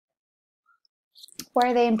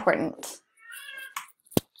Why are they important?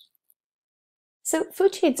 So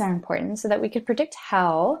food chains are important so that we could predict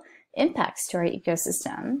how impacts to our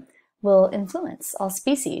ecosystem will influence all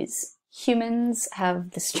species. Humans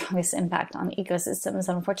have the strongest impact on ecosystems,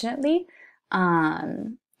 unfortunately.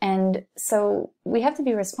 And so we have to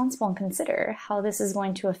be responsible and consider how this is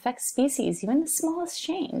going to affect species. Even the smallest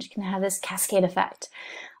change can have this cascade effect.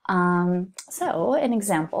 So an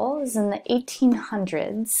example is in the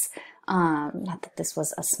 1800s, not that this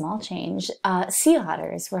was a small change, sea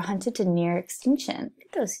otters were hunted to near extinction. Look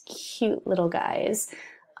at those cute little guys.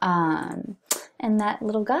 And that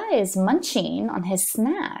little guy is munching on his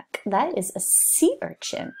snack. That is a sea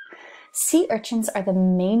urchin. Sea urchins are the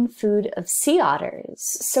main food of sea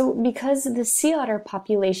otters. So because the sea otter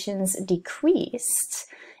populations decreased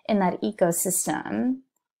in that ecosystem,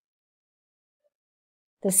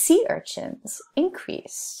 the sea urchins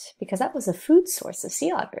increased because that was a food source of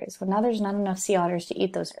sea otters. Well, now there's not enough sea otters to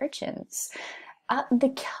eat those urchins.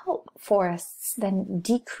 The kelp forests then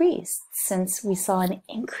decreased since we saw an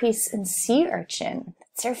increase in sea urchin.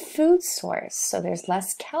 It's their food source, so there's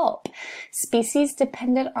less kelp. Species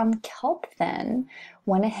dependent on kelp then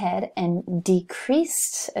went ahead and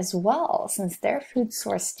decreased as well since their food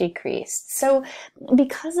source decreased. So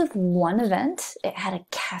because of one event, it had a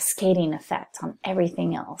cascading effect on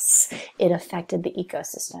everything else. It affected the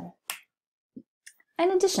ecosystem.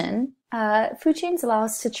 In addition, food chains allow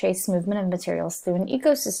us to trace movement of materials through an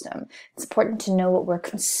ecosystem. It's important to know what we're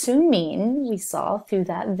consuming. We saw through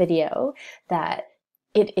that video that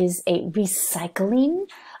it is a recycling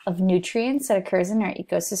of nutrients that occurs in our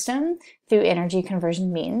ecosystem through energy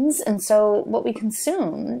conversion means. And so what we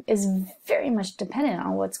consume is very much dependent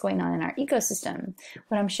on what's going on in our ecosystem.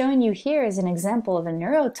 What I'm showing you here is an example of a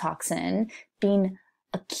neurotoxin being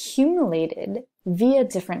accumulated via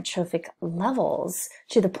different trophic levels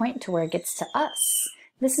to the point to where it gets to us.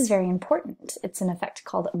 This is very important. It's an effect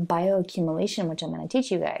called bioaccumulation, which I'm going to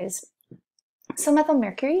teach you guys. So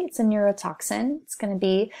methylmercury, it's a neurotoxin. It's going to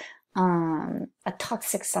be a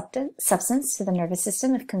toxic substance to the nervous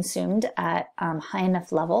system if consumed at high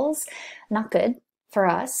enough levels. Not good for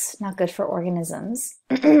us, not good for organisms.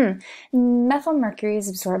 Methylmercury is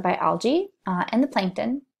absorbed by algae and the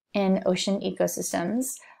plankton in ocean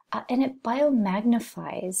ecosystems. And it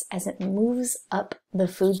biomagnifies as it moves up the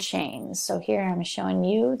food chain. So here I'm showing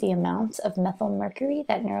you the amount of methylmercury,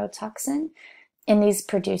 that neurotoxin, in these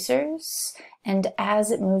producers. And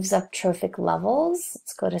as it moves up trophic levels,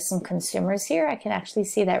 let's go to some consumers here. I can actually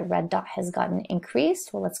see that red dot has gotten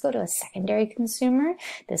increased. Well, let's go to a secondary consumer.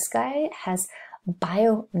 This guy has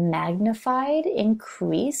biomagnified,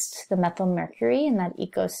 increased the methylmercury in that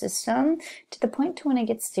ecosystem to the point to when it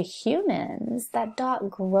gets to humans, that dot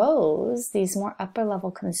grows these more upper level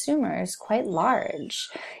consumers quite large,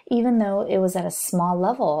 even though it was at a small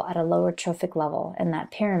level, at a lower trophic level in that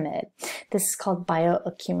pyramid. This is called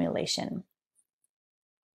bioaccumulation.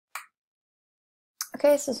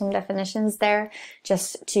 Okay, so some definitions there.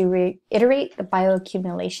 Just to reiterate, the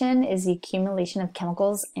bioaccumulation is the accumulation of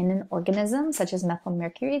chemicals in an organism, such as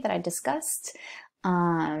methylmercury that I discussed.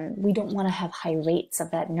 We don't want to have high rates of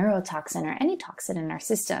that neurotoxin or any toxin in our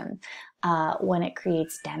system when it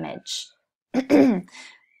creates damage. And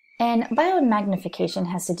biomagnification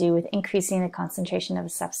has to do with increasing the concentration of a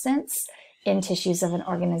substance in tissues of an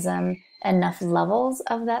organism. Enough levels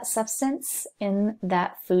of that substance in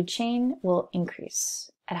that food chain will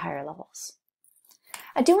increase at higher levels.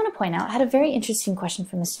 I do want to point out, I had a very interesting question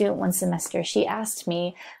from a student one semester. She asked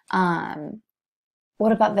me,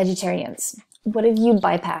 what about vegetarians? What if you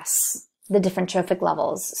bypass the different trophic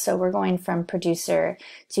levels? So we're going from producer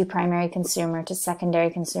to primary consumer to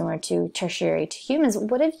secondary consumer to tertiary to humans.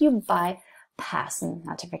 What if you bypass, and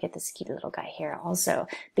not to forget this cute little guy here also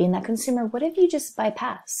being that consumer, what if you just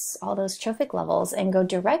bypass all those trophic levels and go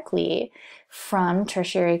directly from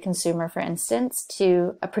tertiary consumer, for instance,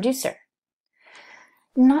 to a producer?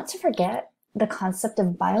 Not to forget the concept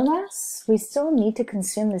of biomass. We still need to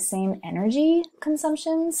consume the same energy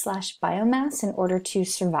consumption slash biomass in order to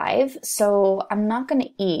survive. So I'm not going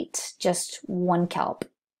to eat just one kelp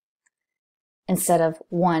instead of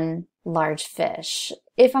one large fish.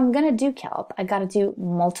 If I'm going to do kelp, I got to do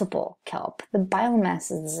multiple kelp. The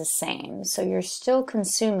biomass is the same, so you're still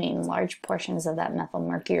consuming large portions of that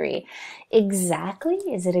methylmercury. Exactly,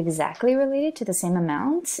 is it exactly related to the same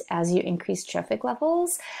amount as you increase trophic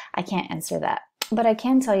levels? I can't answer that, but I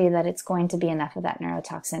can tell you that it's going to be enough of that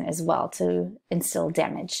neurotoxin as well to instill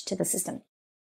damage to the system.